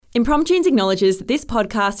Impromptunes acknowledges that this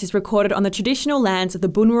podcast is recorded on the traditional lands of the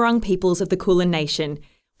Bunurong peoples of the Kulin Nation.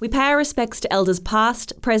 We pay our respects to elders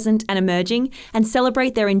past, present and emerging and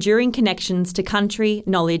celebrate their enduring connections to country,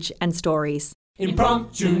 knowledge and stories.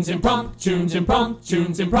 Impromptunes, impromptunes,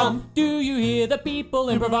 impromptunes, imprompt. Do you hear the people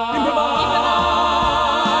improvising?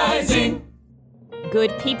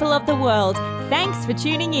 Good people of the world, thanks for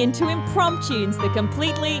tuning in to Impromptunes, the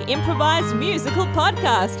completely improvised musical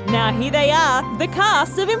podcast. Now here they are, the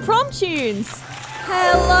cast of Impromptunes.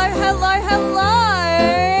 Hello.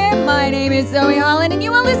 My name is Zoe Harlan and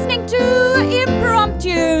you are listening to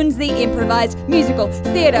Impromptunes, the improvised musical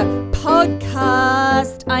theatre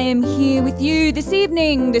podcast. I am here with you this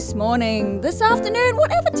evening, this morning, this afternoon,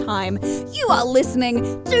 whatever time you are listening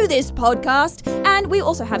to this podcast. And we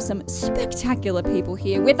also have some spectacular people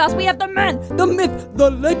here with us. We have the man, the myth, the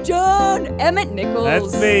legend, Emmett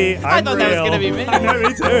Nichols. That's me. I thought that was going to be me. I know,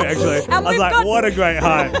 me too, actually. And I was like, what a great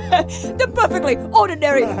hype. The perfectly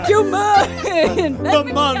ordinary human. The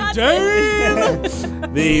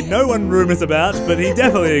mundane. The no one rumors about, but he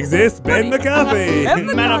definitely exists, Ben McCarthy.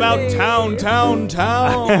 Man about town.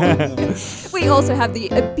 We also have the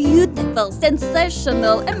beautiful,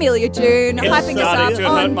 sensational Amelia June hyping us up to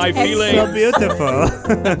on hurt my text. feelings. So beautiful.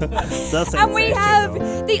 So And we have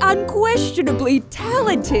sensational. the unquestionably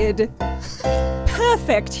talented,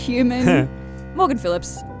 perfect human, Morgan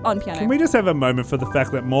Phillips on piano. Can we just have a moment for the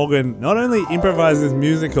fact that Morgan not only improvises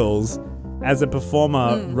musicals as a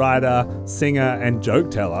performer, writer, singer, and joke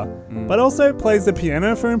teller, but also plays the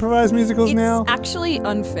piano for improvised musicals It's now? actually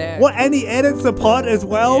unfair. What? And he edits the pod as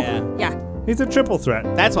well? Yeah. Yeah. He's a triple threat.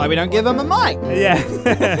 That's why we don't give him a mic.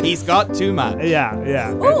 Yeah. He's got too much.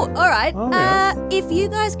 Yeah. Oh, all right. Oh, yeah. If you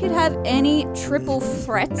guys could have any triple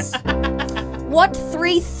threats, what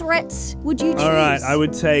 3 threats would you choose? All right, I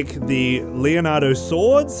would take the Leonardo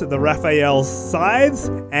swords, the Raphael scythes,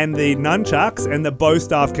 and the nunchucks, and the bow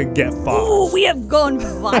staff can get fast. Oh, we have gone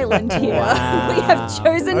violent here. Wow. We have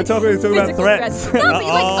chosen I'm talking about physical threats. No, but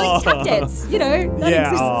like tap dance, you know, that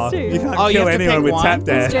exists you too. can't Oh, you kill have to anyone pick with one? tap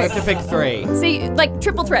dance. You have to pick 3. See, like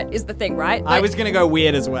triple threat is the thing, right? I was going to go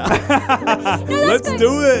weird as well. Let's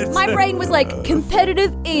do it. My brain was like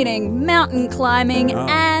competitive eating, mountain climbing,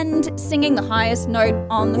 and singing the highest note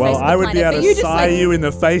on the face Well, of the I would planet. be able But to you just sigh like, you in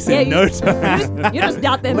the face in no time. you're just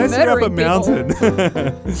out there Unless you're up a murdering people.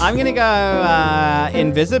 mountain. I'm going to go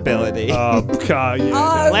invisibility. Oh, God.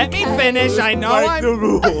 Yeah. Let me finish. I know Break the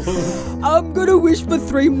rules. I'm gonna wish for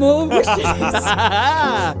 3 more wishes.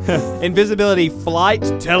 Invisibility, flight,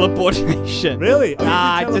 teleportation. Really?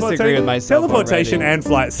 I disagree with myself Teleportation already. and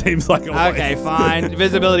flight seems like a waste. Okay, fine.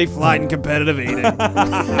 Invisibility, flight, and competitive eating.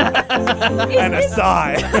 And a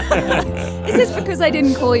sigh. Is this because I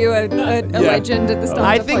didn't call you a legend at the start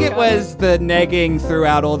I of the think it podcast? was the negging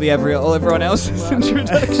throughout all everyone else's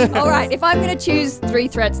introduction. All right, if I'm going to choose 3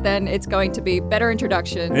 threats, then it's going to be better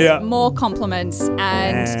introductions, Yeah. more compliments,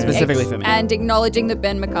 and Specifically for me. and acknowledging that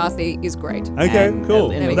Ben McCarthy is great. Okay, And- cool.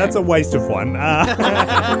 there we Well, go. that's a waste of one.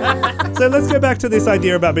 So let's go back to this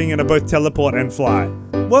idea about being able to both teleport and fly.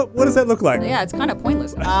 What does that look like? Yeah, it's kind of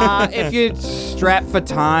pointless. If you're strapped for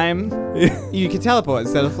time, you can teleport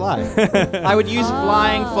instead of fly. I would use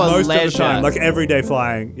flying for Most leisure. of the time, like everyday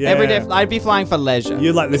flying. Yeah. Every day, I'd be flying for leisure.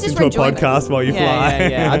 You like This is listen to a for enjoyment. podcast while you fly.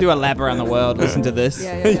 Yeah. I do a lap around the world. Listen to this.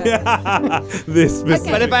 Yeah. This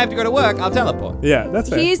specific. But if I have to go to work, I'll teleport. Yeah, that's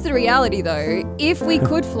fair. Here's the reality, though. If we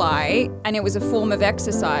could fly and it was a form of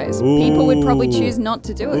exercise, people would probably Ooh. choose not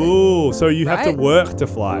to do it. Ooh, so you have to Right? work to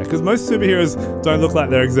fly. Because most superheroes don't look like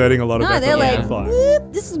they're exerting a lot of No, effort they're when like, they fly.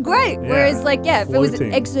 "Whoop, this is great. Yeah. Whereas, like, if it was an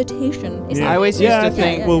Floating. exertation. It's Yeah. I always Yeah, used to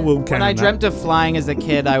okay. think, We'll when count I on that. dreamt of flying as a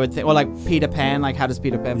kid, I would think, well, like Peter Pan, like how does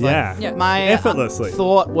Peter Pan fly? Yeah. Yeah. My Effortlessly.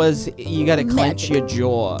 thought was you got to clench Magic. your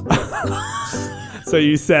jaw. So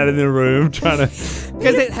you sat in the room trying to.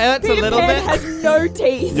 Because it hurts a Peter little Pan bit. has no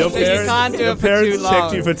teeth. Your So you parents, can't do your it for too parents checked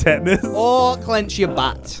long. you for tetanus. Or clench your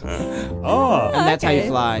butt. Oh. And that's how you okay.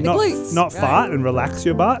 fly. The Not, glutes, not right. fart and relax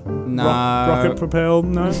your butt? No. Rocket propelled?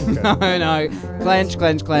 No? Okay. No.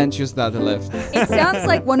 Clench, you'll start to lift. It sounds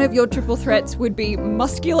like one of your triple threats would be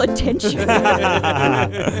muscular tension.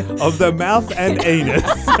 Of the mouth and anus.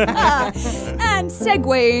 And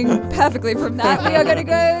segueing perfectly from that, we are going to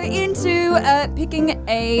go into picking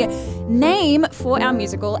a name for our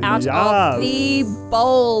musical out Yes. of the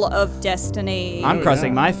Bowl of Destiny. I'm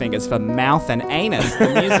crossing my fingers for Mouth and Anus, the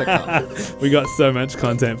musical. We got so much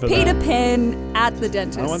content for Peter that. Pan at the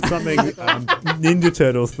dentist. I want something Ninja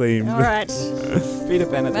Turtles themed. All right. Peter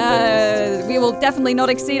Pan at the dentist. We will definitely not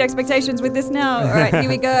exceed expectations with this now. All right, here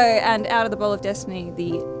we go. And out of the Bowl of Destiny,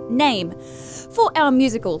 the name for our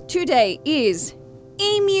musical today is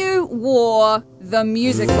Emu War The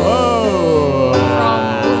Musical.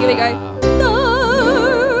 Here we go.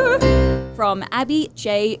 From Abby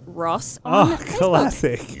J. Ross on Facebook.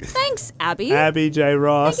 Classic. Thanks, Abby. Abby J.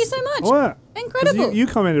 Ross. Thank you so much. What? 'Cause Incredible. You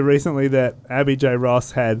commented recently that Abby J.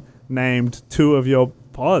 Ross had named 2 of your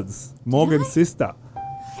pods. Morgan's sister.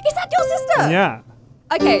 Is that your sister? Yeah.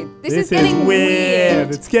 Okay, this is This is getting weird.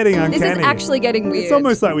 It's getting uncanny. This is actually getting weird. It's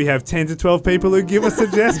almost like we have 10 to 12 people who give us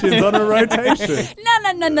suggestions on a rotation. No.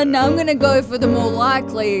 I'm going to go for the more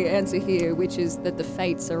likely answer here, which is that the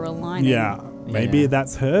fates are aligning. Yeah. Maybe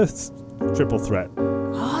that's her triple threat.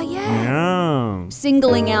 Oh, yeah. Yeah.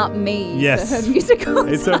 Singling out me Yes. for her musical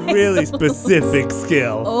It's a really specific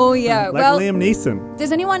skill. Oh, yeah. Like well, Liam Neeson.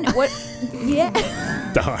 does anyone... What? Yeah.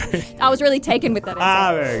 Die. I was really taken with that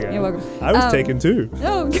answer. There you go. You're welcome. I was taken too.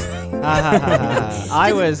 Oh,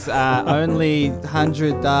 I was only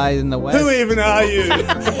 100 died in the West. Who even are you?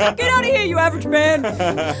 get out of here, you average man.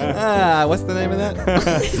 What's the name of that?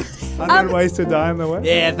 100 ways to die in the West?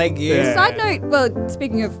 Yeah, thank you. Yeah. Side note, well,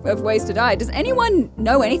 speaking of ways to die, does anyone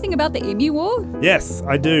know anything about the Emu War? Yes,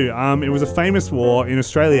 I do. It was a famous war in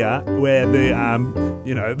Australia where the,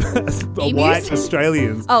 white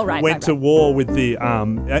Australians went to war with the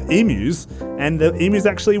emus, and the emus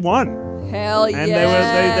actually won. Hell And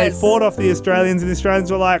yes. they fought off the Australians, and the Australians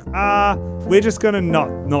were like, we're just gonna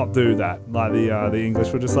not do that. Like the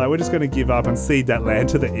English were just like, we're just gonna give up and cede that land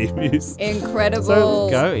to the emus. Incredible. So,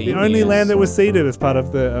 Go The only land that was ceded as part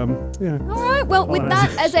of the All right, well, with that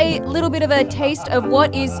as a little bit of a taste of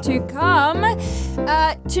what is to come,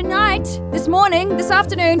 tonight, this morning, this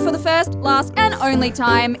afternoon, for the first, last, and only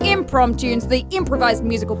time, Impromptunes, the improvised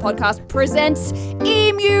musical podcast, presents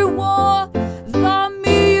Emu War The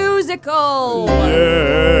Musical.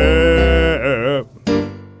 Yeah.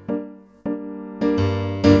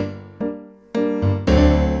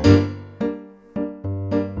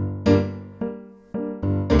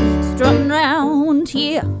 Strutting round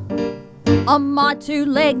here on my 2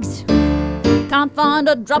 legs. Can't find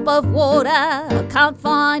a drop of water, can't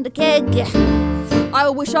find a keg. I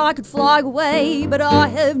wish I could fly away, but I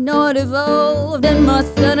have not evolved, and my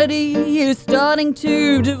sanity is starting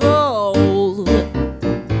to devolve.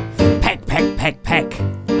 Peck,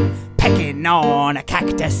 pecking on a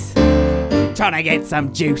cactus, trying to get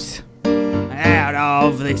some juice out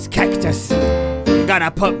of this cactus.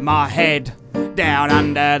 Gonna put my head down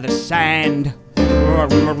under the sand.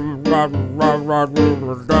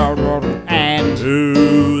 And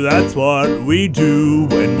That's what we do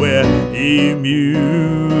when we're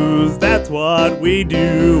emus. That's what we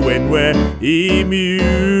do when we're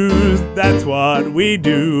emus. That's what we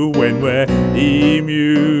do when we're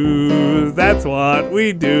emus. That's what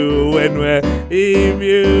we do when we're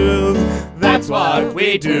emus. That's what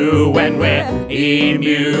we do when we're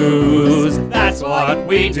emus. That's what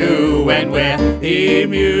we do when we're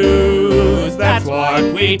emus. That's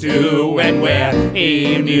what we do when we're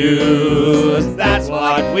emus. That's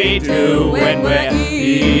what we do when we're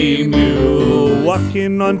emus.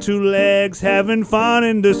 Walking on 2 legs, having fun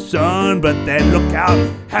in the sun, but then look out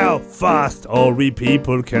how fast all we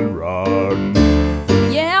people can run.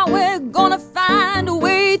 Yeah, we're gonna find a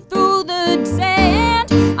way through the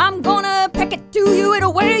sand. I'm gonna peck it to you in a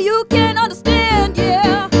way you can understand,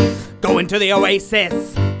 yeah. going to the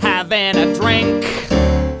oasis, having a drink,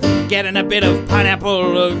 getting a bit of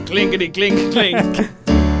pineapple, clinkety clink clink.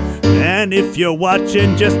 And if you're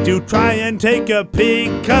watching, just do try and take a peek,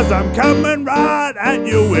 'cause I'm coming right at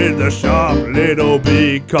you with a sharp little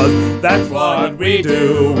beak, 'cause that's what we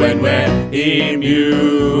do when we're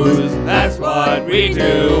emus. That's what we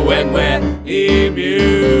do when we're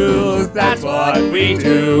emus. That's what we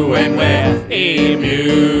do when we're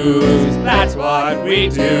emus. That's what we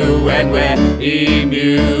do when we're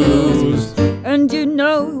emus. And you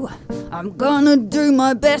know, I'm gonna do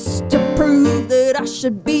my best to prove that I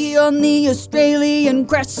should be on the Australian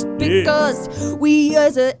crest, because we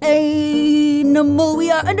as an animal,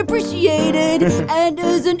 we are underappreciated, and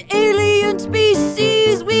as an alien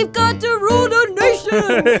species, we've got to rule the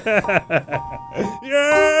nation.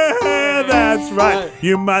 Yeah, that's right.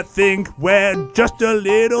 You might think we're just a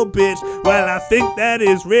little bitch. Well, I think that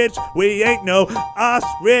is rich. We ain't no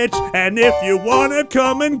ostrich. And if you wanna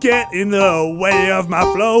come and get in the way of my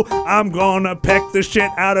flow, I'm gonna peck the shit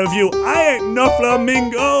out of you. I ain't no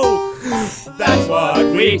flamingo. That's what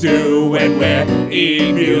we do when we're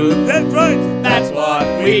emus. That's right. That's what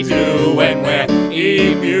we do when we're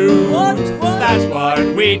emus. That's what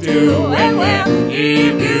we do when we're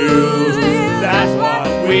emus. That's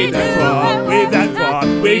what we do. That's what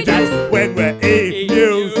we do when we're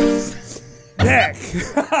emus. Peck.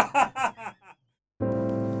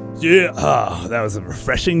 Yeah, that was a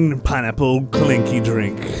refreshing pineapple clinky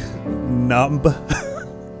drink. Nub.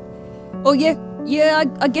 Oh, yeah,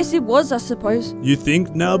 I guess it was, I suppose. You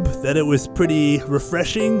think, Nub, that it was pretty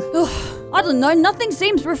refreshing? I don't know, nothing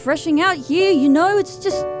seems refreshing out here, you know, it's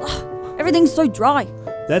just... everything's so dry.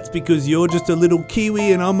 That's because you're just a little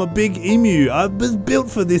kiwi and I'm a big emu. I was built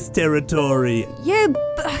for this territory. Yeah,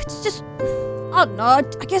 but it's just... I don't know,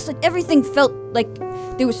 I guess like everything felt like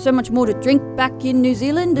there was so much more to drink back in New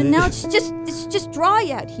Zealand, and now it's just dry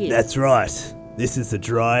out here. That's right. This is the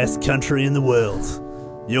driest country in the world.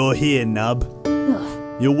 You're here, Nub.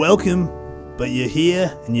 You're welcome, but you're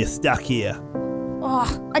here and you're stuck here. Oh,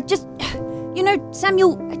 you know,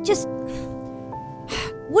 Samuel,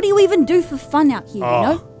 what do you even do for fun out here, you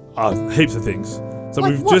know? Heaps of things. So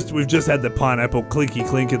Like we've just had the pineapple clinky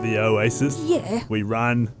clink at the Oasis. Yeah. We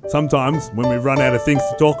run. Sometimes when we run out of things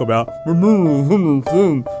to talk about,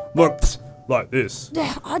 like this.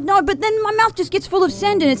 I know, but then my mouth just gets full of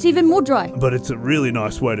sand and it's even more dry. But it's a really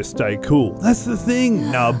nice way to stay cool. That's the thing,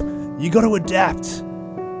 Nub. You got to adapt.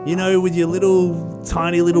 You know, with your little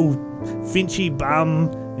tiny little finchy bum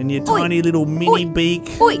and your tiny little mini beak.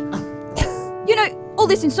 Oi! You know, all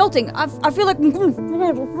this insulting, I feel like...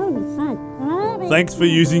 Thanks for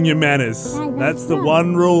using your manners. That's the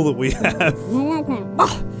one rule that we have.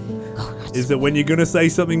 Is that when you're going to say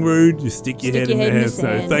something rude, you stick your head in the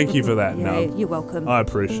sand. So thank you for that, Nub. You're welcome. I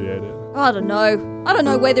appreciate it. I don't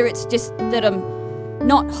know whether it's just that I'm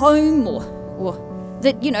not home or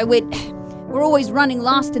that, you know, we're always running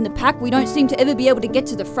last in the pack. We don't seem to ever be able to get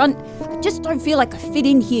to the front. I just don't feel like I fit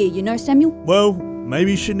in here, you know, Samuel? Well,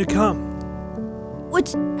 maybe you shouldn't have come.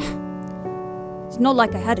 It's not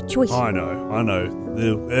like I had a choice. I know.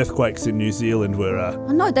 The earthquakes in New Zealand were,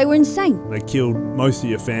 I know, they were insane. they killed most of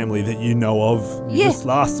your family that you know of. You just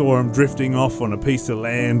last saw them drifting off on a piece of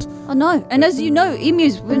land. I know, and as you know,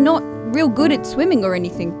 emus were not real good at swimming or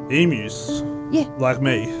anything. Emus? Yeah. Like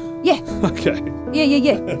me? Yeah. Okay.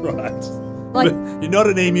 Yeah. Right. Like, But you're not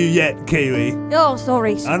an emu yet, Kiwi. oh,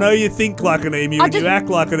 sorry. I know you think like an emu and you act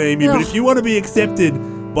like an emu, but if you want to be accepted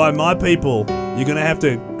by my people, you're going to have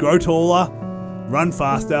to grow taller, run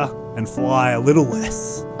faster, and fly a little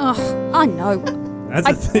less. Oh, I know. That's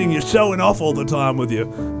the thing, you're showing off all the time with your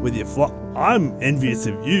fly. I'm envious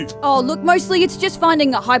of you. Oh, look, mostly it's just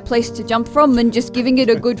finding a high place to jump from and just giving it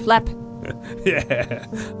a good flap. Yeah.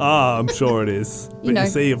 I'm sure it is. But know. you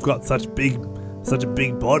see, you've got such a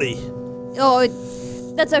big body. Oh,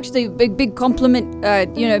 that's actually a big compliment.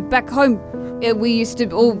 You know, back home, we used to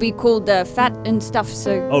all be called fat and stuff,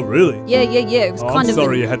 so... Oh, really? Yeah. It was I'm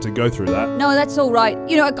sorry you had to go through that. No, that's all right.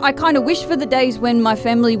 You know, I kind of wish for the days when my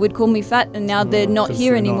family would call me fat, and now they're not 'Cause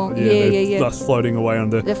here they're anymore. not- Yeah. Thus floating away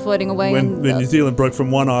on the... They're floating away. When and, New Zealand broke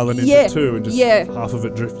from one island into two and just half of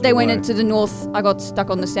it drifted They away. went into the north, I got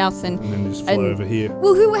stuck on the south, and And then just flew over here.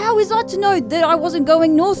 Well, how was I to know that I wasn't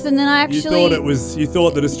going north, and then I actually... You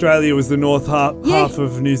thought that Australia was the north half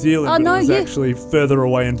of New Zealand, I know, but it was actually further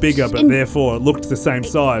away and bigger, but therefore it looked the same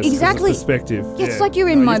size. 'cause of Exactly. perspective. Yeah, it's like you're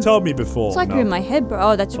in my... You told me before. It's like you're in my head,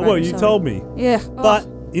 bro. Oh, that's right. Well, you sorry. told me. Yeah. But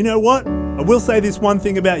you know what? I will say this one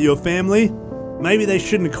thing about your family. Maybe they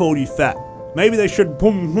shouldn't have called you fat. Maybe they should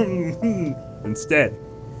instead.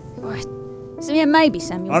 So yeah, maybe,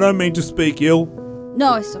 Samuel. I don't mean to speak ill.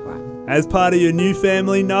 No, it's alright. As part of your new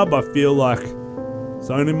family, Nub, I feel like it's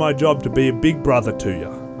only my job to be a big brother to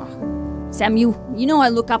you. Samuel, you know I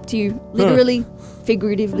look up to you, literally,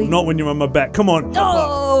 figuratively. Not when you're on my back. Come on.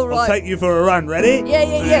 Oh, right. I'll take you for a run. Ready?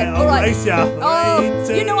 Yeah. I'll All right. race ya. Oh,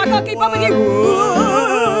 3, you know I can't keep up with you.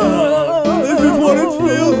 This is what it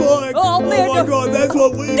feels like. Oh, man. Oh my God, that's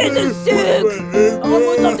what we do. This is sick. I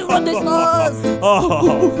would love to run this fast.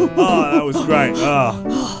 Oh, that was great.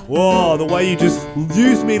 Whoa, the way you just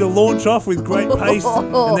used me to launch off with great pace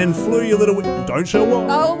and then flew your little... Don't show off.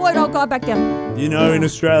 Oh, wait, I'll go back down. You know, in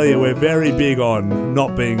Australia, we're very big on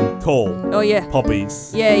not being tall. Oh, yeah.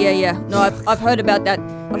 Poppies. Yeah. No, I've heard about that.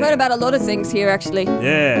 I've heard about a lot of things here, actually.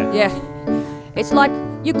 Yeah. Yeah. It's like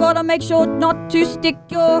you gotta make sure not to stick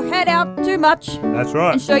your head out too much That's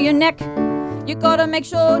right. and show your neck. You gotta make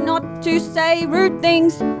sure not to say rude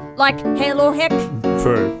things like hell or heck.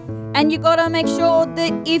 True. And you gotta make sure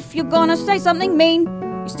that if you're gonna say something mean,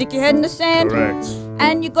 you stick your head in the sand. Correct.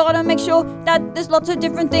 And you gotta make sure that there's lots of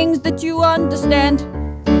different things that you understand.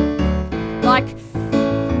 Like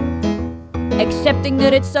accepting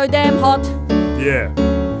that it's so damn hot. Yeah.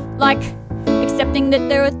 Like accepting that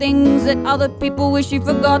there are things that other people wish you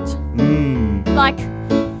forgot. Like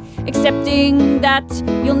accepting that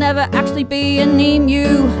you'll never actually be an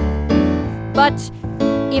emu. But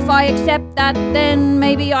if I accept that, then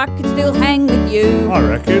maybe I could still hang with you. I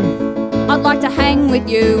reckon. I'd like to hang with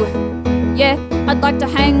you. Yeah, I'd like to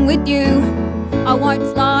hang with you. I won't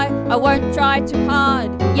fly, I won't try too hard.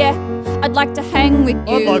 Yeah, I'd like to hang with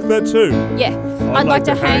you. I'd like that too. Yeah, I'd like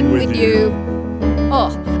to hang with you. Oh,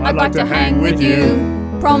 I'd like to hang with you.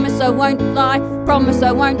 Promise I won't fly, promise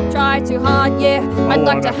I won't try too hard. Yeah, I'd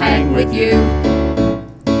like to hang with you.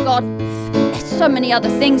 God, so many other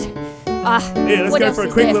things. Here, let's what go else for a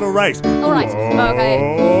is quick there? little race. All right, okay.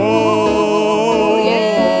 Whoa.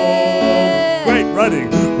 Yeah. Great running.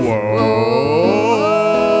 Whoa.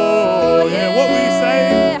 Yeah, what were you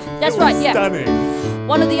saying? That's It was right, yeah. Stunning.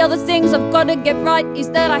 One of the other things I've got to get right is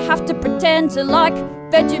that I have to pretend to like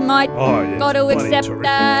Vegemite. Oh, yeah. Got to bloody accept terrific.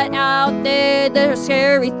 that out there there are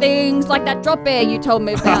scary things like that drop bear you told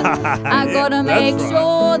me about. I Yeah, gotta that's make right.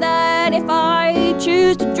 sure that if I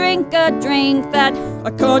choose to drink a drink that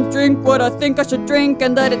I can't drink what I think I should drink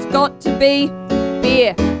and that it's got to be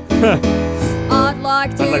beer. I'd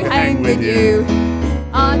like to hang with you.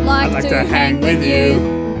 I'd like to hang with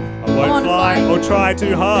you. I won't wanna fly fly. or try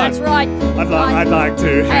too hard. That's right. I'd like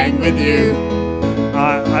to hang with you.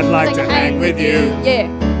 I'd like to hang with you. Yeah,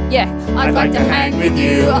 yeah. I'd like to hang with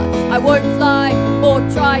you. I won't fly or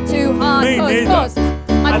try too hard. Me neither. Cause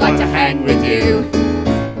I'd like to hang with you.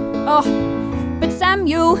 Oh, but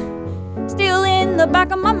Samuel, still in the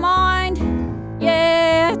back of my mind.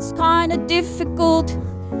 Yeah, it's kinda difficult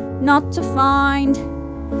not to find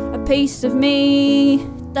a piece of me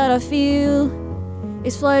that I feel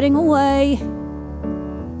is floating away.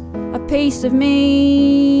 A piece of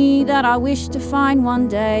me that I wish to find one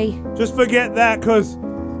day. Just forget that, cause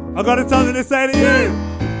I got something to say to you.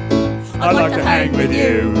 I'd like to hang with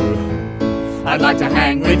you. I'd like to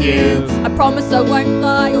hang with you. I promise I won't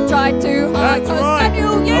fly or try too hard. That's Cause right.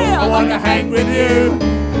 Samuel, yeah, I want to hang with you.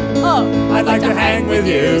 Oh, I'd like to hang with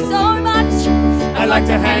you. so much. I'd like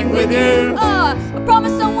to hang with you. I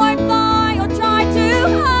promise I won't fly or try too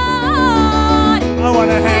hard. I want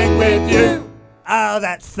to hang with you. Oh,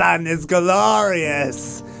 that sun is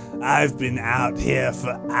glorious. I've been out here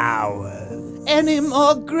for hours. Any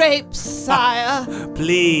more grapes, sire?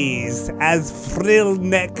 Please, as frill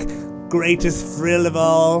neck, greatest frill of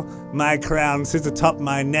all, my crown sits atop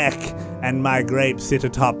my neck, and my grapes sit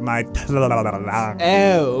atop my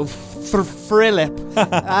Oh, Philip,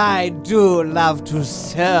 I do love to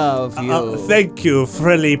serve you. Thank you,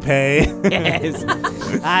 Frillipe. Yes,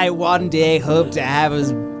 I one day hope to have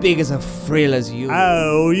as big as a frill as you.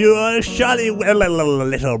 Oh, you are surely well,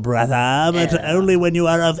 little brother, but only when you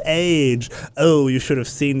are of age. Oh, you should have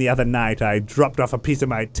seen the other night. I dropped off a piece of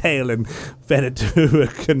my tail and fed it to a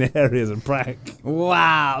canary as a prank.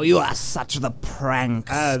 Wow, you are such the prankster.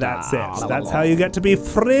 Oh, that's it. That's how you get to be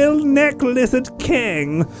Frill Neck Lizard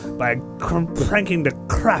King, by pranking the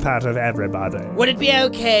crap out of everybody. Would it be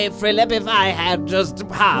okay, Philip, if I had just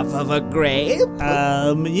half of a grape?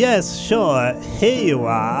 Yes, sure. Here you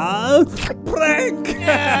are. Prank!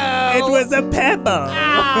 It was a pebble.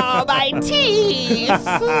 Ow, my teeth!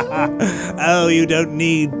 Oh, you don't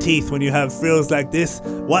need teeth when you have frills like this.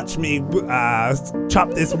 Watch me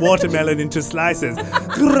chop this watermelon into slices.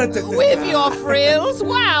 With your frills?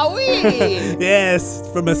 Wowee! Yes,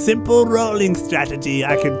 from a simple rolling strategy,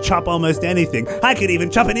 I can chop almost anything. I could even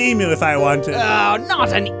chop an emu if I wanted. Oh,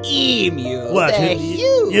 not an emu. What? They're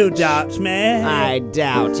huge. You doubt me? I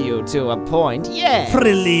doubt you to a point, yes.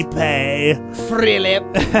 Frillipe. Philip.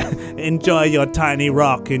 Enjoy your tiny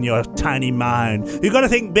rock in your tiny mind. You gotta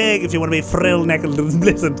think big if you want to be Frill-Neck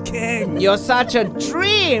Lizard King. You're such a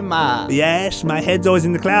dreamer. Yes, my head's always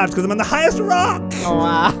in the clouds because I'm on the highest rock.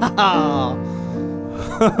 Wow.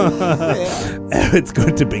 Oh, it's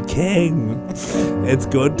good to be king. It's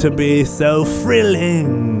good to be so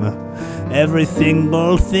thrilling. Every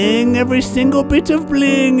single thing, every single bit of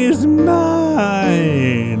bling is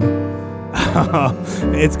mine.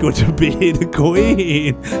 It's good to be the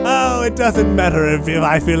queen. Oh, it doesn't matter if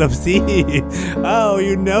I feel obscene. Oh,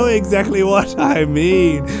 you know exactly what I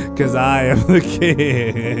mean, because I am the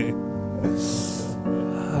king.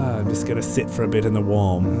 I'm just gonna sit for a bit in the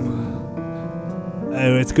warm.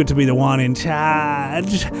 Oh, it's good to be the one in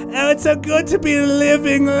charge. Oh, it's so good to be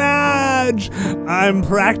living large. I'm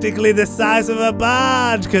practically the size of a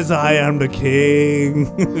barge, because I am the king.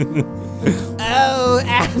 Oh,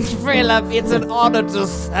 and Philip, it's an honor to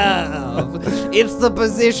serve. It's the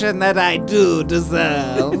position that I do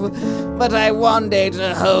deserve. But I one day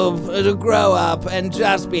to hope to grow up and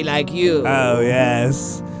just be like you. Oh,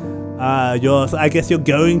 yes. I guess you're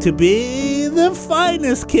going to be the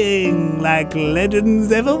finest king, like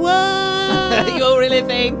legends ever were. You really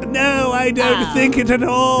think? No, I don't think it at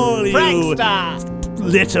all, you Prankster!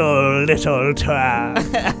 little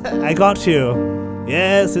twat. I got you.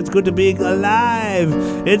 Yes, it's good to be alive.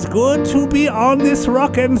 It's good to be on this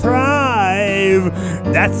rock and thrive.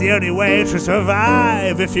 That's the only way to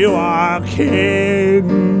survive if you are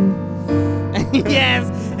king. Yes,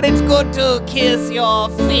 and it's good to kiss your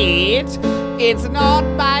feet. It's not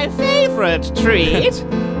my favorite treat,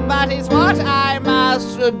 but it's what I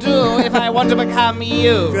must do if I want to become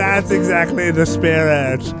you. That's exactly the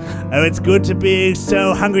spirit. Oh, it's good to be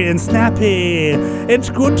so hungry and snappy. It's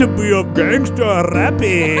good to be a gangster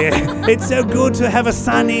rappy. It's so good to have a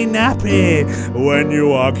sunny nappy when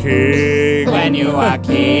you are king. When you are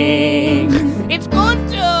king. It's good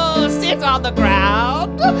to sit on the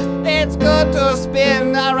ground. It's good to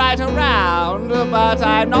spin right around. But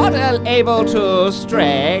I'm not able to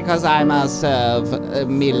stray because I must serve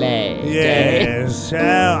melee. Yes, so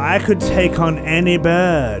I could take on any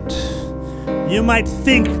bird. You might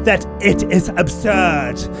think that it is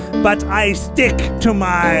absurd, but I stick to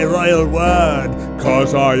my royal word,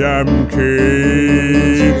 'cause I am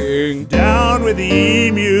king. Down with the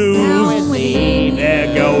emus. Down with the emus.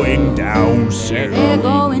 They're going down soon. They're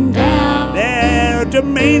going down. Their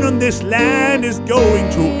domain on this land is going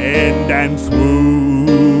to end and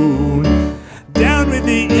swoon. Down with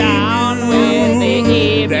the emus.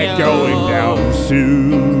 They're going down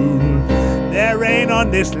soon. Their reign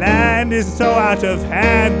on this land is so out of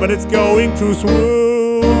hand, but it's going to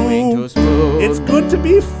swoon. It's good to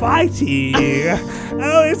be fighty.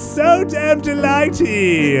 Oh, it's so damn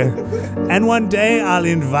delighty. And one day I'll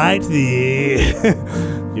invite thee.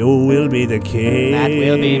 You will be the king. That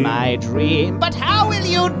will be my dream. But how will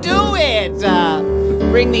you do it?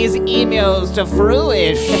 Bring these emus to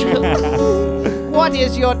fruition. What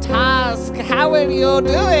is your task? How will you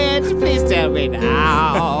do it? Please tell me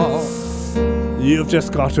now. You've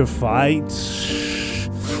just got to fight.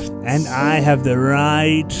 And I have the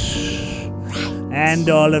right. And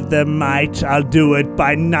all of the might. I'll do it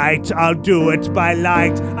by night. I'll do it by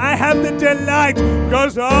light. I have the delight.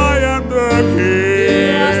 'Cause I am the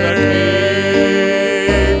king.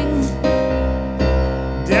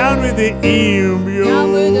 Down with the emus.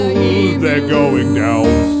 Down with the emus. They're going down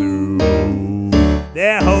soon.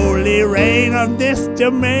 Their holy reign on this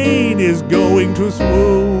domain is going to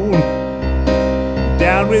swoon.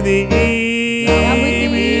 Down with the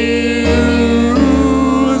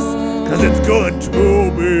emus, 'cause it's good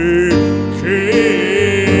to be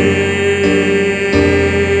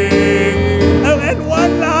king. Oh, and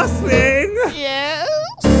one last thing. Yes?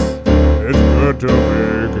 It's good to be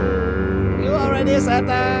king. You already said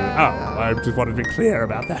that. Oh, I just wanted to be clear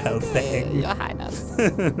about the whole thing. Your Highness.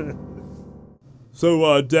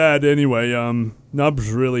 So, Dad, anyway,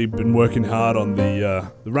 Nub's really been working hard on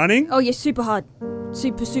the running, Oh, yeah, super hard.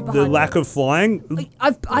 Super the hard. lack of flying,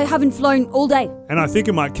 I haven't flown all day. and I think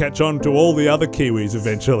it might catch on to all the other Kiwis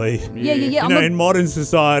eventually. Yeah. You know, in modern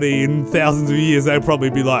society, in thousands of years, they'll probably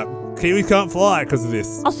be like, Kiwis can't fly because of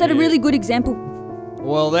this. I'll set a really good example.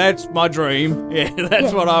 Well, that's my dream. Yeah,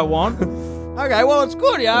 that's what I want. Okay, well, it's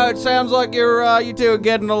good, yeah. It sounds like you two are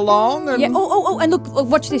getting along. And Yeah. Oh, and look,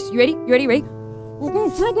 watch this. You ready? Ready?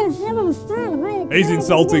 He's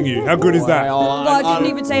insulting you. How good is that? Well, I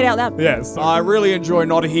didn't even say it out loud. Yes. I really enjoy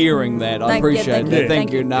not hearing that. I Thank you, appreciate thank that. you,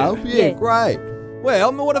 Thank you, no. Yeah. Great.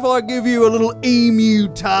 Well, what if I give you a little emu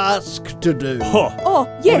task to do? Huh. Oh,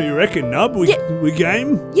 What do yeah. you reckon, Nub? We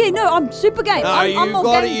game? Yeah, no, I'm super game. No, I'm all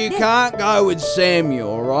game. You Yeah. can't go with Samuel,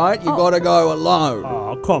 all right? You Oh. got to go alone.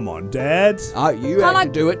 Oh, come on, Dad. Oh, you Can't had I-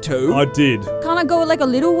 to do it too. I did. Can't I go like a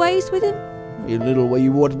little ways with him? You little.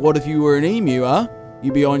 What if you were an emu, huh?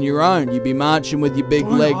 You'd be on your own. You'd be marching with your big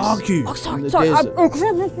Don't legs. argue. Oh, sorry. the Sorry. desert.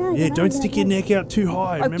 Yeah, don't stick your neck out too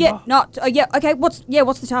high, remember? Yeah, no. Yeah. Okay. What's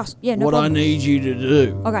the task? Yeah. No What I problem. need you to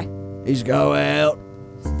do Okay. is go out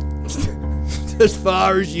as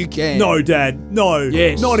far as you can. No, Dad. No.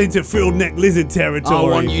 Yes. Not into frilled neck lizard territory. I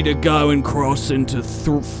want you to go and cross into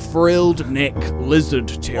frilled neck lizard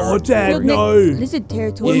territory. Oh, Dad, Field neck no. Lizard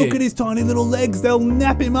territory. Well, Yeah. look at his tiny little legs. They'll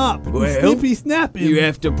nap him up. Well, Snippy snap him. You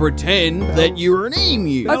have to pretend that you're an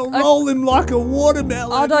emu. They'll roll him like a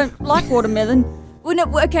watermelon. I don't like watermelon. Well, no,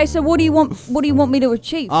 okay. So what do you want? What do you want me to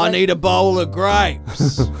achieve? I Like- need a bowl of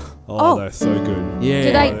grapes. Oh, Oh. they're so good.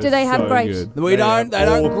 Yeah. Do they have so grapes? good. They don't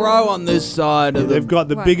all- grow on this side of They've the. got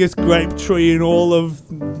the Right. biggest grape tree in all of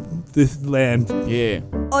this land. Yeah.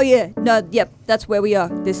 Oh yeah. No. Yep. That's where we are.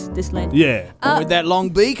 This land. Yeah. And with that long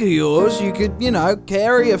beak of yours, you could,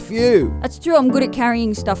 carry a few. That's true. I'm good at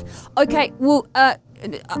carrying stuff. Okay. Well,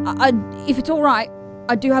 if it's all right,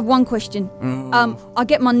 I do have one question. I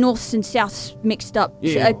get my norths and souths mixed up.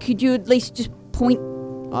 Yeah. So, could you at least just point?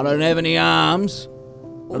 I don't have any arms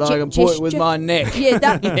that I can put with my neck. Yeah,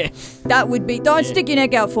 that would be. Don't stick your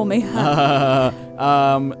neck out for me.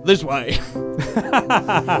 This way.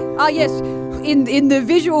 Yes. In the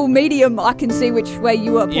visual medium, I can see which way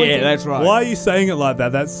you are pointing. Yeah, that's right. Why are you saying it like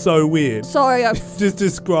that? That's so weird. Sorry, Just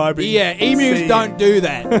describing. Yeah, emus don't do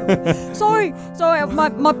that. sorry.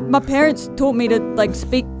 My parents taught me to like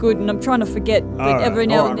speak good, and I'm trying to forget every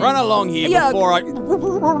now and then. Run along here before I...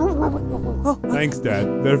 Thanks,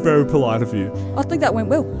 Dad. They're very polite of you. I think that went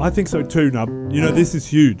well. I think so too, Nub. You know, this is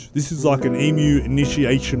huge. This is like an emu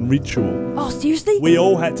initiation ritual. Oh, seriously? We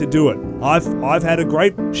all had to do it. I've had a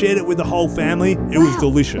grape, shared it with the whole family. It was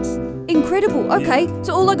delicious. Incredible. Okay,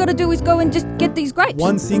 so all I got to do is go and just get these grapes.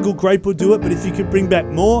 One single grape will do it, but if you could bring back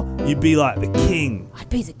more, you'd be like the king. I'd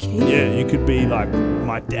be the king. Yeah, you could be like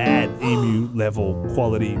my dad, emu level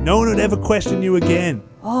quality. No one would ever question you again.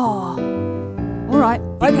 Oh, all right.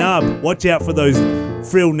 But Okay. Nub, watch out for those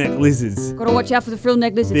frill neck lizards. Got to watch out for the frill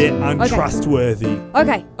neck lizards. They're untrustworthy.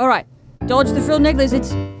 Okay, all right. Dodge the frill neck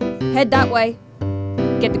lizards. Head that way.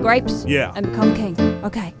 Get the grapes. Yeah. And become king.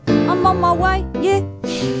 Okay. I'm on my way. Yeah.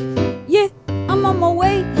 Yeah. I'm on my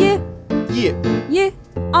way. Yeah. Yeah. Yeah.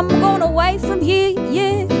 I'm going away from here.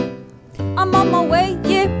 Yeah. I'm on my way.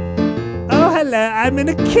 Yeah. Oh, hello, I'm an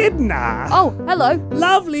echidna. Oh, hello.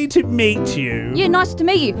 Lovely to meet you. Yeah, nice to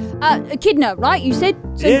meet you. Echidna, right? You said?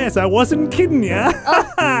 So, Yes, I wasn't kidding you.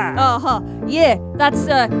 Uh-huh. Yeah, that's,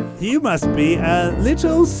 You must be a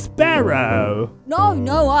little sparrow.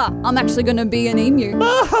 no, I'm actually gonna be an emu.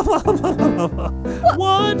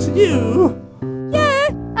 What? You? Yeah,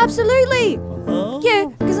 absolutely. Yeah,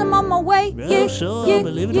 because I'm on my way. Well, yeah, sure, yeah,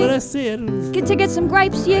 believe it yeah. when I see it. Get to get some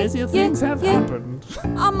grapes, yeah, Crazier yeah, things have yeah. happened.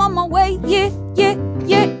 I'm on my way, yeah,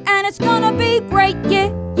 and it's gonna be great, yeah.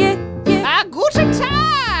 Guten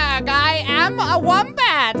Tag! I am a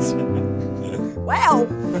wombat. Wow,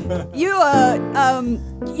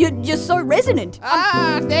 you're so resonant.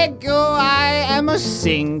 Thank you. I am a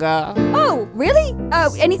singer. Oh, really?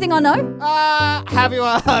 Anything I know? Have you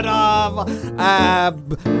heard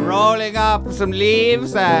of rolling up some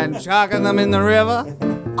leaves and chucking them in the river?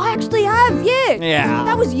 I actually have, yeah. Yeah.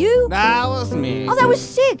 That was you? That was me. Oh, that was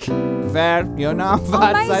sick. Fair, you know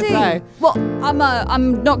what I Amazing. say. Well,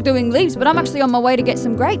 I'm not doing leaves, but I'm actually on my way to get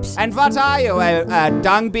some grapes. And what are you, a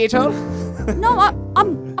dung beetle? No,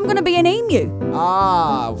 I'm gonna be an emu.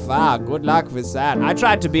 Oh, fuck, good luck with that. I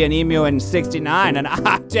tried to be an emu in 69, and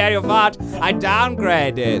I tell you what, I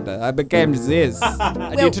downgraded. I became this,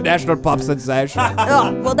 an international pop sensation.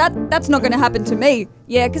 Oh, well, that's not gonna happen to me.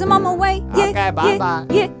 Yeah, because I'm on my way. Yeah, Okay, bye-bye.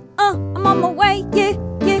 Yeah, I'm on my way. Yeah,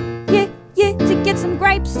 to get some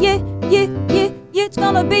grapes. Yeah, it's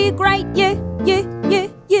gonna be great. Yeah.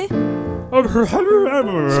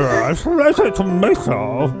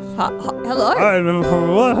 Tomato.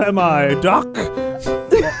 Hello? What am I, duck?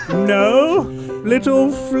 No?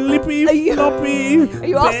 Little flippy, floppy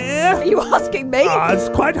bear? Are you asking me? It's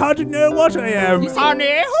quite hard to know what I am.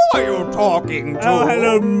 Honey, who are you talking to? Oh,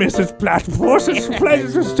 hello, Mrs. Platypus. It's a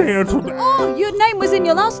pleasure to stay here today. Oh, your name was in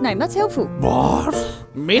your last name. That's helpful. What?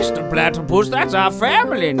 Mr. Platypus, that's our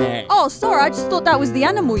family name. Oh, sorry. I just thought that was the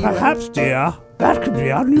animal you were. Perhaps, dear, that could be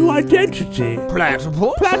our new identity.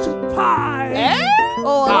 Platypus? Platypie. Eh?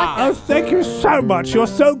 Oh, I like Oh, thank you so much. You're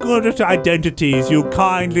so good at identities, you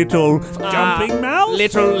kind little jumping mouse.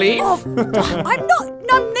 Little leaf?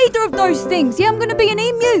 I'm neither of those things. Yeah, I'm going to be an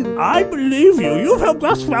emu. I believe you. You've helped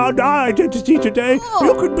us found our identity today. Oh.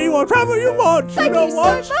 You could be whatever you want. Thank you know you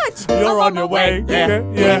what? so much. You're I'm on your way. Yeah.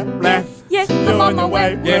 Yeah, You're I'm on my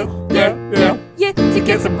way. Yeah. Yeah, to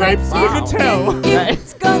get some grapes. You can tell. Yeah,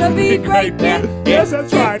 it's going to be great. Yeah. Yes,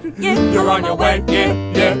 that's right. Yeah, You're I'm on your way. Yeah.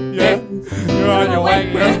 You're on your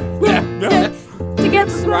way. Yeah. To get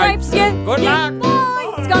some grapes. Yeah. Good luck.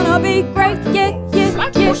 Bye. It's going to be great. Yeah.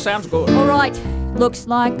 Platypus sounds good. All right. Looks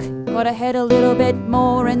like gotta head a little bit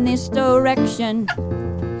more in this direction.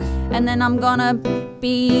 And then I'm gonna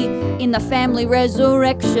be in the family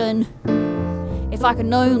resurrection. If I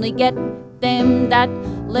can only get them that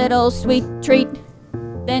little sweet treat,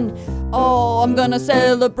 then, I'm gonna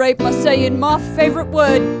celebrate by saying my favorite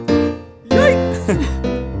word.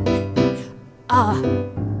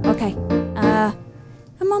 Okay.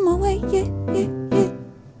 I'm on my way, yeah.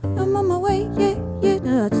 I'm on my way, yeah.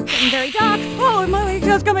 It's getting very dark. Oh, my way,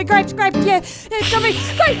 it's gonna be grapes, yeah. It's gonna be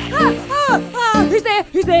great. Who's there?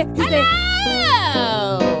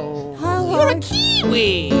 Hello. You're a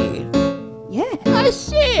kiwi. Yeah. I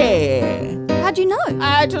see. How'd you know?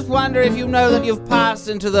 I just wonder if you know that you've passed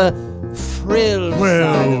into the frill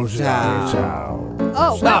side of town.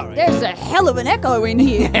 Oh, wow, Sorry. there's a hell of an echo in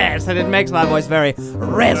here. Yes, and it makes my voice very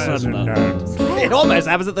resonant. It almost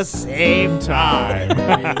happens at the same time.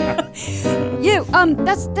 Yeah,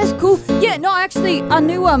 that's cool. Yeah, no, actually, I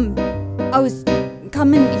knew, I was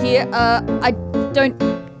coming here. I don't,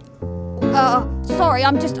 sorry,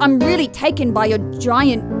 I'm really taken by your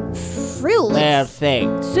giant frill. Well, It's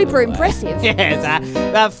thanks. super impressive.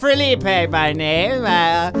 Yes, Felipe, my name.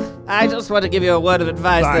 I just want to give you a word of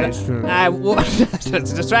advice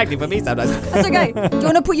it's distracting for me sometimes. That's okay. Do you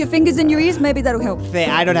want to put your fingers in your ears? Maybe that'll help.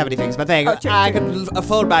 I don't have any things, but thank you. true, I true. can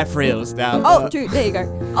fold my frills now. Oh, dude, there you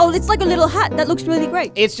go. Oh, it's like a little hat. That looks really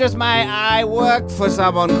great. It's just I work for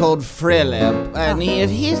someone called Philip, and if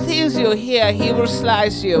he sees you here, he will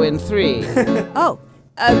slice you in 3. Oh,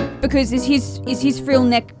 because is his frill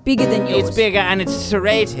neck bigger than yours? It's bigger and it's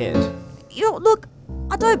serrated. You know, look,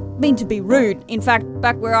 I don't mean to be rude. In fact,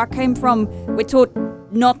 back where I came from, we're taught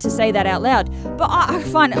not to say that out loud. But I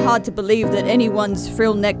find it hard to believe that anyone's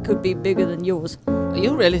frill neck could be bigger than yours.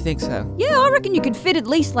 You really think so? Yeah, I reckon you could fit at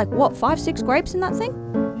least, 5-6 grapes in that thing?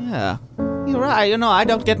 Yeah. You're right. You know, I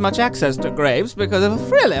don't get much access to grapes because of a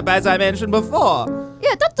Philip, as I mentioned before.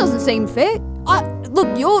 Yeah, that doesn't seem fair.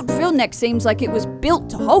 Look, your frill neck seems like it was built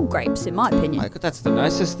to hold grapes, in my opinion. That's the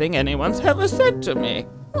nicest thing anyone's ever said to me.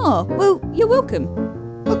 Oh, well, you're welcome.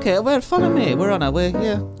 Okay, well, follow me. We're on our way,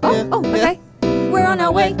 yeah. Okay. We're on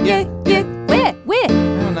our way, yeah. Where? I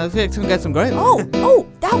don't know, we can get some grapes. Oh,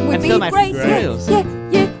 that would And be fill my great. grills. Yeah.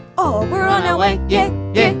 Oh, we're on our way, yeah.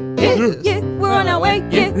 We're on our way,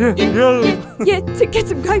 yeah. To get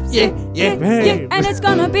some grapes, yeah. And it's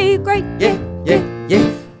gonna be great, yeah.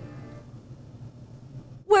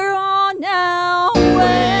 We're on our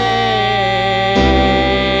way.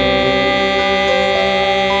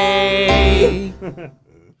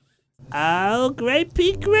 Oh,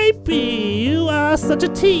 grapey, you are such a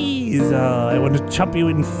tease. I want to chop you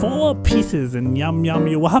in 4 pieces and yum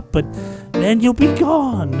you up, but then you'll be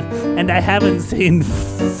gone. And I haven't seen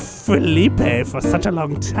Felipe for such a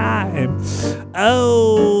long time.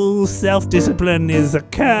 Oh, self-discipline is a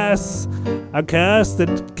curse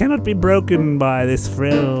that cannot be broken by this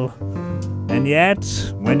frill. And yet,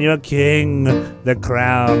 when you're king, the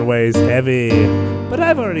crown weighs heavy. But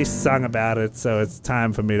I've already sung about it, so it's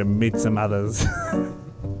time for me to meet some others.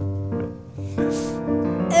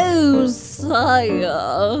 Oh,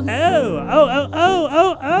 sire.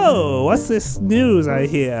 Oh, what's this news I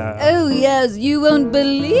hear? Oh, yes, you won't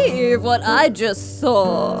believe what I just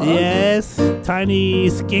saw. Yes, tiny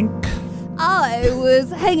skink. I was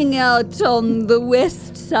hanging out on the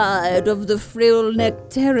west side of the frill neck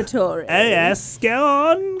territory. Oh, yes, go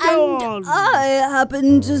on. And I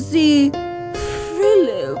happened to see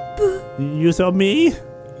Philip. You saw me?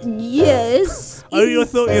 Yes. Oh, you're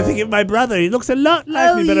thinking of my brother. He looks a lot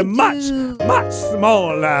like me, but a much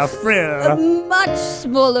smaller frill. A much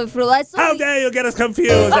smaller frill. I saw How dare you get us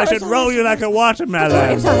confused? I should roll you like a watermelon.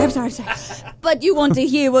 I'm sorry. But you want to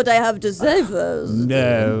hear what I have to say first?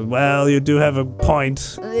 Yeah, well, you do have a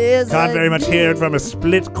point. Yes, Can't I very much do. hear it from a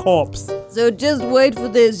split corpse. So just wait for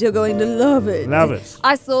this. You're going to love it. Love it.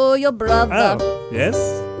 I saw your brother Oh, yes?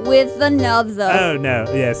 with another. Oh, no,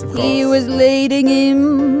 yes, of course. He was leading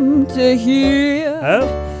him to here. Oh?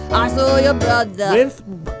 I saw your brother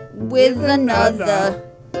with another.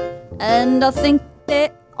 And I think they're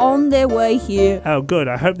on their way here. Oh, good.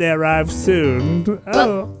 I hope they arrive soon.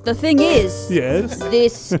 Oh, But the thing is, yes.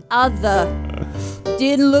 this other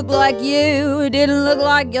didn't look like you, didn't look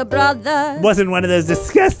like your brother. Wasn't one of those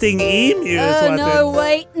disgusting emus, was No, it?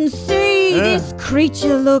 wait and see. This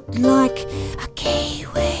creature looked like a kiwi.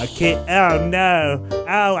 Oh, no.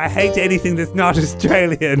 Oh, I hate anything that's not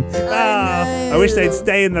Australian. I wish they'd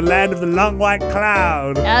stay in the land of the long white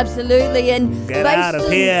cloud. Absolutely, and Get out of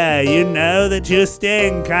here. You know that you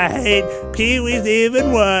stink. I hate kiwis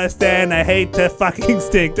even worse than I hate to fucking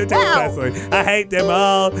stink. Don't take it Ow. personally. I hate them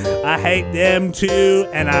all. I hate them too.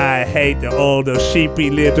 And I hate all those sheepy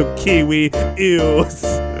little kiwi eels.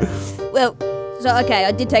 Well, so okay,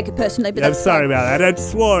 I did take it personally, but I'm that's sorry about that. I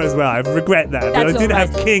swore as well. I regret that. But That's I did all right.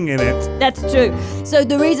 have king in it. That's true. So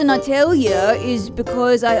the reason I tell you is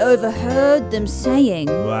because I overheard them saying,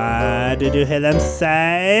 What did you hear them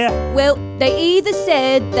say? well, they either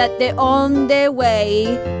said that they're on their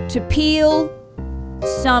way to peel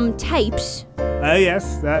some tapes, Oh,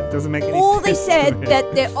 yes. That doesn't make any sense. or they to said me.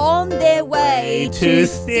 that they're on their way to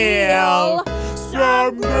steal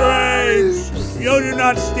some grapes. You do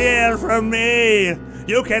not steal from me.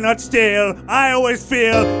 You cannot steal. I always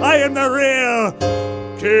feel I am the real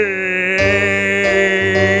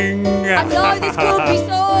king. I know this could be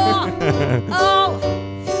sore. Oh,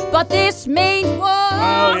 but this means war.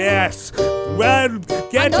 Oh, yes. Well,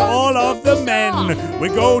 get all of the men.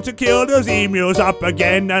 We're going to kill those emus up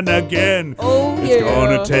again and again. Oh, yeah. It's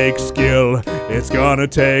gonna take skill. It's gonna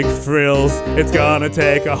take thrills. It's gonna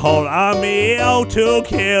take a whole army to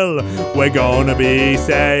kill. We're gonna be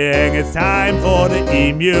saying it's time for the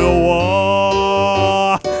Emu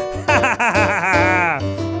War.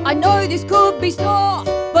 I know this could be sore,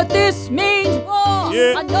 but this means war.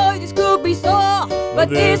 Yeah. I know this could be sore, but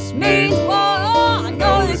this means war. I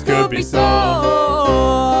know this could be sore,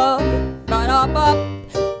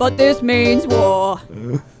 but this means war.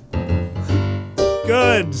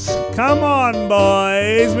 Good. Come on,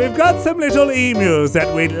 boys. We've got some little emus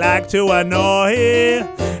that we'd like to annoy.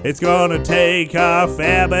 It's gonna take a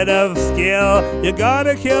fair bit of skill. You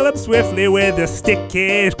gotta kill them swiftly with a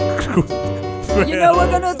sticky... You know we're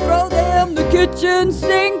gonna throw them the kitchen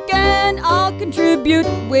sink, and I'll contribute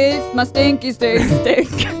with my stinky stink.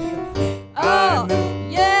 Oh,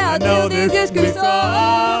 yeah, I know this could be sore.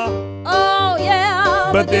 Oh,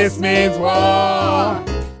 yeah, but this means war.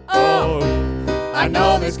 Oh, I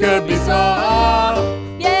know this could be sore.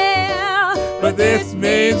 yeah, But this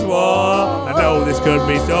means war. I know this could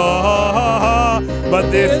be sore, but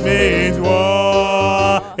this means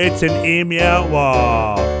war. It's an emu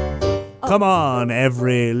war. Come on,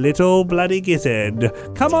 every little bloody gizzard.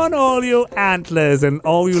 Come on, all you antlers and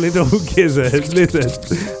all you little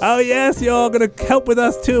lizards. Oh yes, you're gonna help with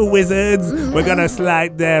us too, wizards. We're gonna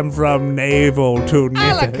slide them from navel to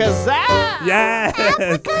nipples. Alakazam! Yes!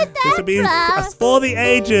 This will be for the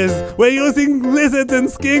ages. We're using lizards and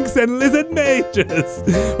skinks and lizard mages.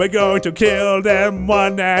 We're going to kill them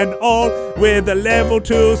one and all with a level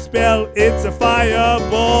 2 spell. It's a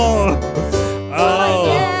fireball. Oh,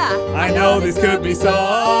 yeah. I know this could be sore.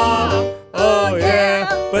 Oh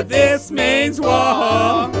yeah, but this means war.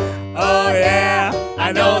 Oh yeah,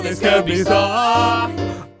 I know this could be sore.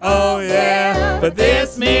 Oh yeah, but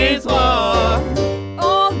this means war.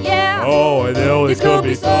 Oh, yeah. Oh, I know this could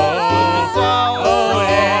be sore. sore. Oh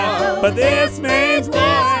yeah, but this means war.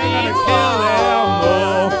 I'm gonna kill them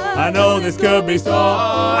all. I know this could be sore.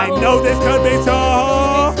 I know this could be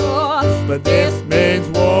sore. But this means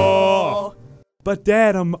war. But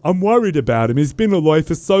Dad, I'm worried about him. He's been alive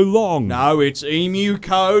for so long. No, it's emu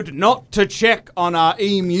code not to check on our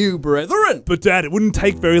emu brethren. But Dad, it wouldn't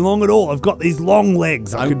take very long at all. I've got these long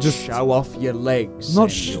legs. I Don't could just show off your legs. not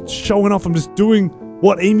Samuel. showing off. I'm just doing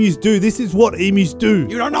what emus do. This is what emus do.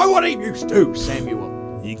 You don't know what emus do,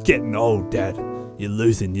 Samuel. You're getting old, Dad. You're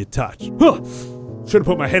losing your touch. Huh. Should have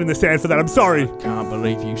put my head in the sand for that. I'm sorry. Can't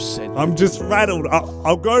believe you said that. I'm just rattled.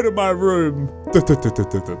 I'll go to my room.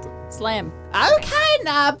 Slam. Okay,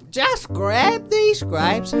 Nub, just grab these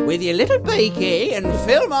grapes with your little beaky and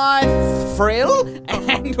fill my frill,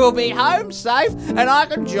 and we'll be home safe, and I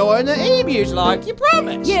can join the emus like you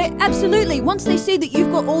promised. Yeah, absolutely. Once they see that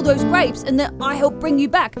you've got all those grapes and that I helped bring you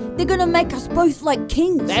back, they're gonna make us both like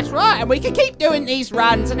kings. That's right, and we can keep doing these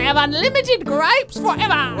runs and have unlimited grapes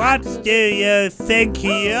forever. What do you think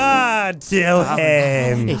you're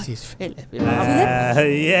doing? This is Philip.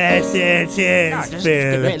 Yes, it is,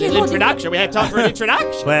 Phil. A little introduction. We have time for an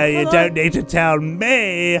introduction. Well, you don't need to tell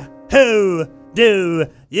me. Who do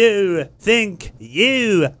you think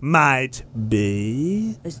you might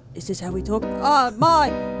be? Is this how we talk? My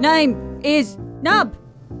name is Nub,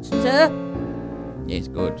 sir. Yes,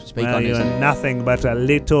 good. Speak Well, on you're this. nothing but a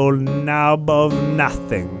little nub of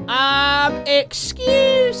nothing.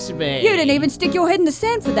 Excuse me. You didn't even stick your head in the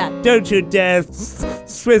sand for that. Don't you dare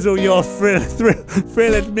swizzle your frill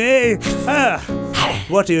at me.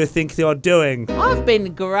 What do you think you're doing? I've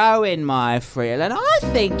been growing my frill, and I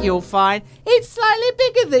think you'll find it's slightly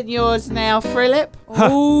bigger than yours now, Philip.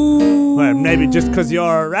 Ooh. Well, maybe just because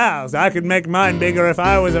you're aroused. I could make mine bigger if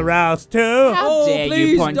I was aroused too. How dare you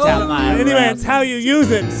please point don't. out my Anyway, arousal. it's how you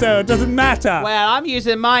use it, so it doesn't matter. Well, I'm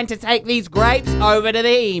using mine to take these grapes over to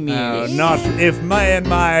the emus. Oh, not if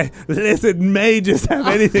my lizard mages have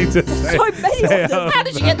anything to say. So many of them. How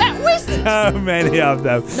did you get that wisdom? So many of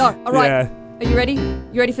them. No, all right. Yeah. Are you ready?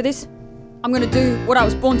 You ready for this? I'm gonna do what I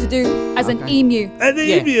was born to do as an emu. An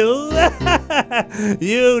Yeah. emu?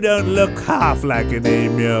 You don't look half like an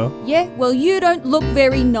emu. Yeah, well, you don't look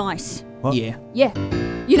very nice. What? Yeah, Yeah.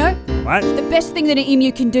 You know, What? the best thing that an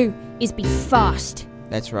emu can do is be fast.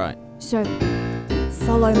 that's right. So,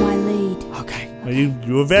 follow my lead. Okay. Well, you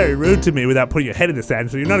were very rude to me without putting your head in the sand,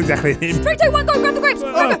 so you're not exactly an emu. 3, 2, 1, go, grab the grapes. Go.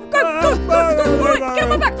 All right, get on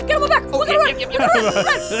my back. Get on my back. Oh,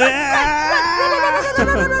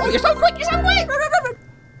 oh, you're so quick. You're so quick.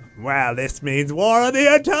 Well, this means war on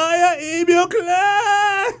the entire emu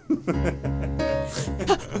clan!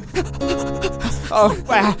 Oh,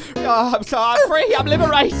 wow. I'm free. I'm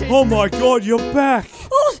liberated. Oh my God, you're back.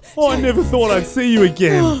 Oh, I never thought I'd see you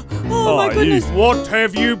again. Oh my goodness. What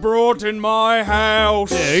have you brought in my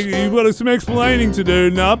house? Yeah, you've got some explaining to do,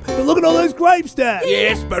 Nub. But look at all those grapes, Dad.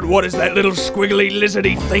 Yes, but what is that little squiggly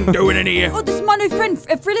lizardy thing doing in here? Oh, this is my new friend,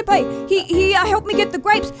 Felipe. He helped me get the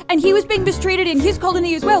grapes, and he was being mistreated in his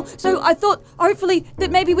colony as well. So I thought, hopefully,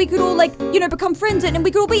 that maybe we could all, become friends and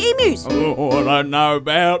we could all be emus. Oh, I don't know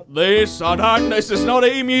about this. This is not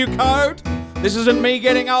emu code. This isn't me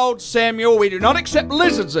getting old, Samuel. We do not accept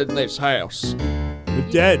lizards in this house.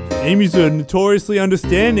 But Dad, emus are notoriously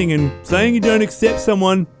understanding, and saying you don't accept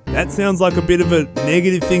someone, that sounds like a bit of a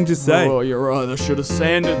negative thing to say. Oh, you're right. I should have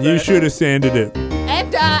sanded that. You should have sanded it.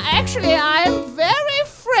 And actually, I am very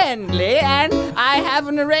friendly, and I have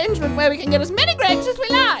an arrangement where we can get as many grapes as we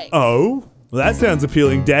like. Oh? Well, that sounds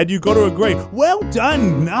appealing, Dad. You got to agree. Well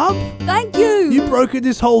done, Nub. Thank you. You brokered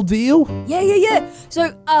this whole deal? Yeah.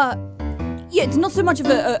 So, it's not so much of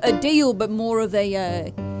a deal, but more of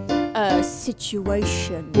a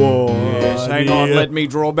situation. Whoa. Yes, hang on. Let me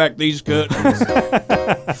draw back these curtains.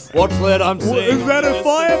 What's that I'm seeing? Is that a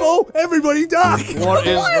fireball? Everybody duck. What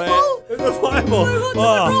is that? It's a fireball.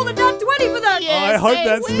 Roll the nut 20 for that. I hope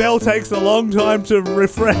that smell takes a long time to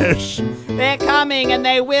refresh. They're coming, and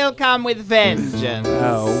they will come with vengeance.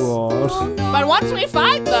 Oh, God. But once we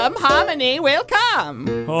fight them, harmony will come.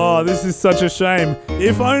 Oh, this is such a shame.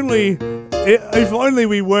 If only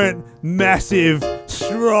we weren't massive,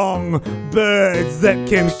 strong birds that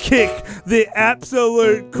can kick the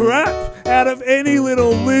absolute crap out of any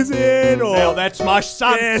little lizard or... Now that's my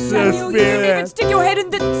son. Samuel, you didn't even stick your head in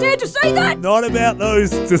the sand to say that. Not about those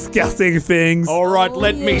disgusting things. All right,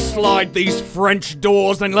 let me slide these French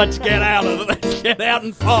doors and let's get out of it. Let's get out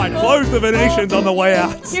and fight. Close the Venetians on the way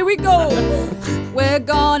out. Here we go. We're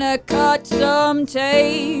gonna cut some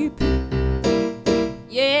tape.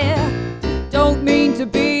 Yeah. Don't mean to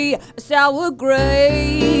be a sour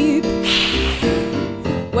grape.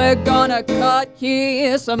 We're gonna cut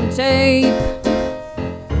here some tape.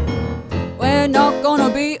 We're not gonna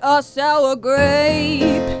be a sour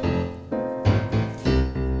grape.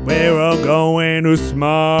 We're all going to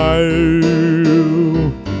smile.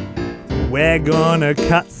 We're gonna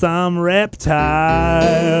cut some reptile.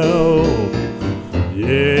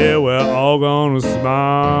 Yeah, we're all gonna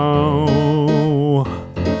smile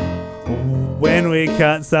when we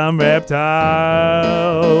cut some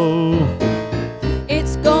reptile.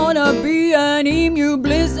 It's gonna be an emu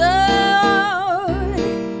blizzard,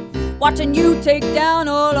 watching you take down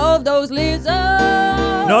all of those lizards.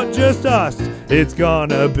 Not just us, it's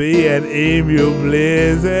gonna be an emu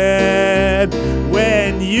blizzard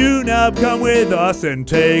when you, Nub, come with us and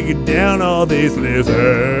take down all these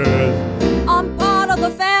lizards. I'm part of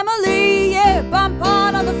the family, yeah, I'm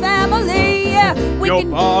part of the family, yeah. You're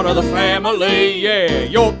part of the family, yeah.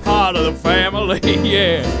 You're part of the family,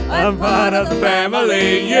 yeah. I'm part of the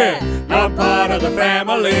family, yeah. I'm part of the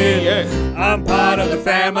family, yeah. I'm part of the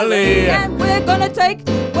family. And we're gonna take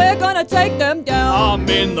them down. I'm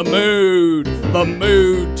in the mood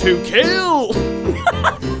to kill.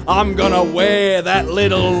 I'm gonna wear that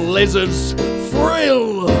little lizard's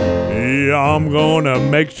frill. Yeah, I'm gonna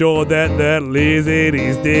make sure that lizard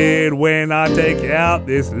is dead when I take out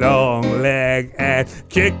this long leg and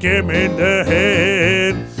kick him in the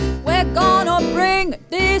head. We're gonna bring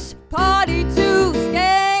this party to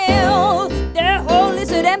scale. Their whole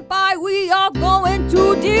lizard empire we are going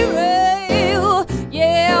to derail.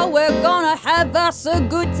 Yeah, we're gonna have us a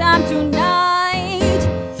good time tonight.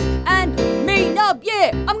 And me, Nub,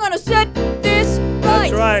 yeah, I'm gonna set this right.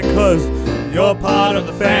 That's right, 'cause you're part of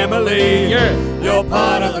the family, yeah. You're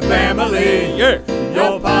part of the family, yeah.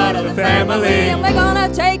 You're part of the family. And we're gonna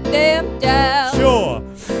take them down. Sure.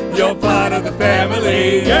 You're part of the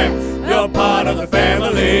family, yeah. You're part of the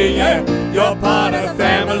family, yeah. You're part of the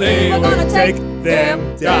family. We're gonna take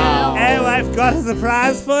them down. And I've got a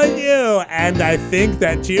surprise for you, and I think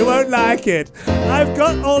that you won't like it. I've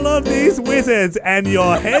got all of these wizards, and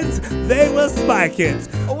your heads, they will spike it.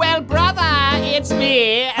 Well, brother, it's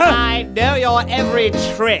me, and I know your every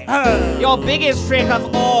trick. Your biggest trick of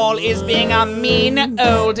all is being a mean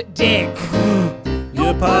old dick.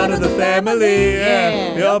 You're part of the family,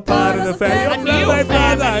 yeah. You're part of the family. You're my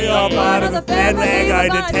brother. You're part of the family. And we're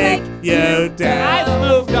going to take you down. I've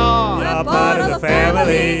moved on. You're part of the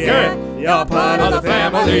family, yeah. You're part of the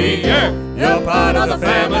family, yeah. You're part of the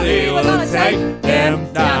family. We're gonna take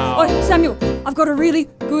them down. Oh, Samuel, I've got a really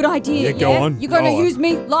good idea. Yeah, go on. You're going to Go on. use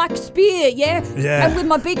me like a spear, yeah? Yeah. And with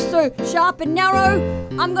my beak so sharp and narrow,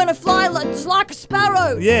 I'm going to fly just like a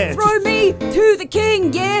sparrow. Yeah. Throw me to the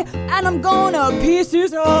king, yeah? And I'm going to pierce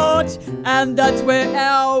his heart. And that's where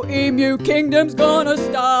our emu kingdom's going to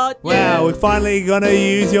start. Yeah. Wow, we're finally gonna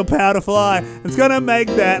use your power to fly. It's gonna make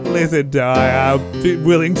that lizard die. I'm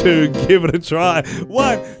willing to give it a try.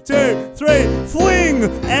 1, 2, 3, fling!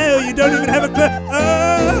 Ow, you don't even have a clue.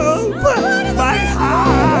 Oh, my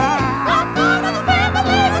heart! I'm part of the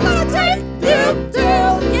family. We're going to take you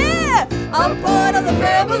down, yeah? I'm part of the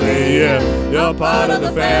family. Yeah, you're part of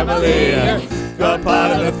the family. You're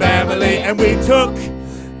part of the family. And we took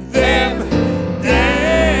them down.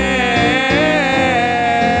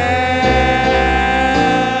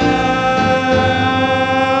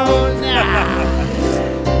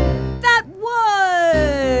 That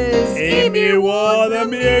was Emu War The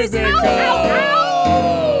Musical.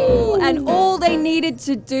 And all they needed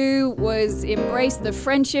to do was embrace the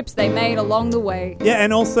friendships they made along the way. Yeah,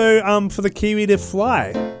 and also for the kiwi to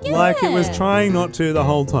fly. Like it was trying not to the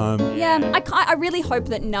whole time. Yeah, I really hope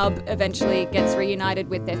that Nub eventually gets reunited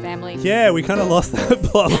with their family. Yeah, we kind of lost that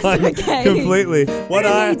plot line okay. completely. What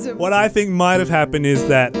I think might have happened is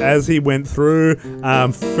that as he went through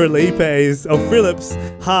Philip's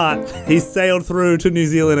heart, he sailed through to New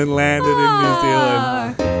Zealand and landed in New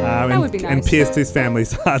Zealand. That would be nice. And pierced his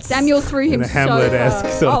family's hearts. Samuel threw him in a Hamlet-esque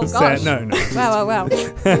sort of gosh. sad. No. Wow.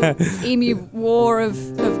 Emu War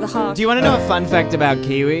of the Heart. Do you want to know a fun fact about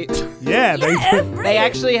kiwi? Yeah, They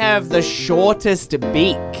actually have the shortest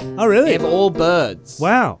beak Oh, really? of all birds.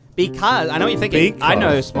 Wow. Because, I know what you're thinking. Because. I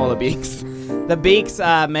know smaller beaks. The beaks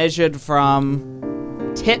are measured from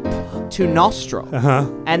tip to nostril.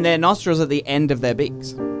 And their nostrils at the end of their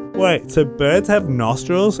beaks. Wait, so birds have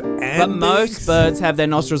nostrils and But most beaks? birds have their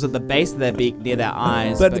nostrils at the base of their beak near their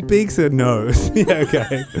eyes. But the beaks are nose. Yeah,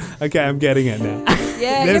 okay. Okay, I'm getting it now.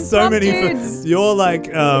 Yeah, There's so many. impromptus. Your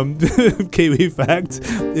kiwi fact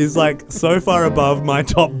is like so far above my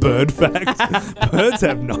top bird fact. Birds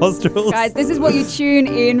have nostrils. Guys, this is what you tune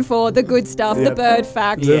in for, the good stuff, the Yep. bird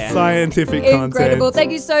facts. The scientific Incredible. content.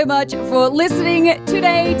 Thank you so much for listening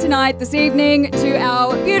today, tonight, this evening to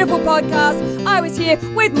our beautiful podcast. I was here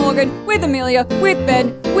with Morgan, with Amelia, with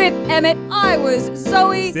Ben, with Emmett. I was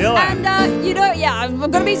Zoe. Still am. And, I'm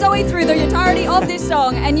going to be Zoe through the entirety of this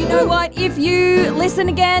song. And you know what? If you listen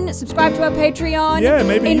again, subscribe to our Patreon, Yeah,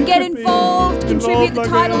 maybe and you get could be involved, contribute the like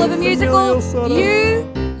title of a musical, familial sort of-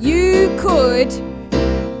 you could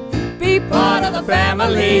be part of the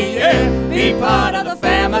family. yeah. Be part of the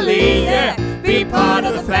family, yeah. Be part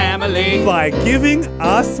of the family. By giving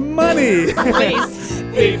us money. Please.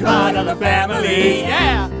 Be part of the family,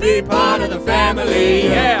 yeah. Be part of the family,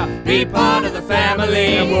 yeah. Be part of the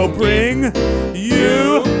family. And we'll bring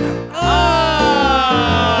you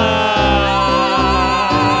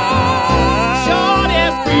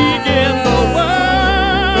Shortest beak in the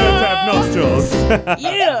world. birds have nostrils.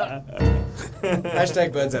 Yeah.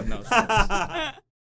 Hashtag birds have nostrils.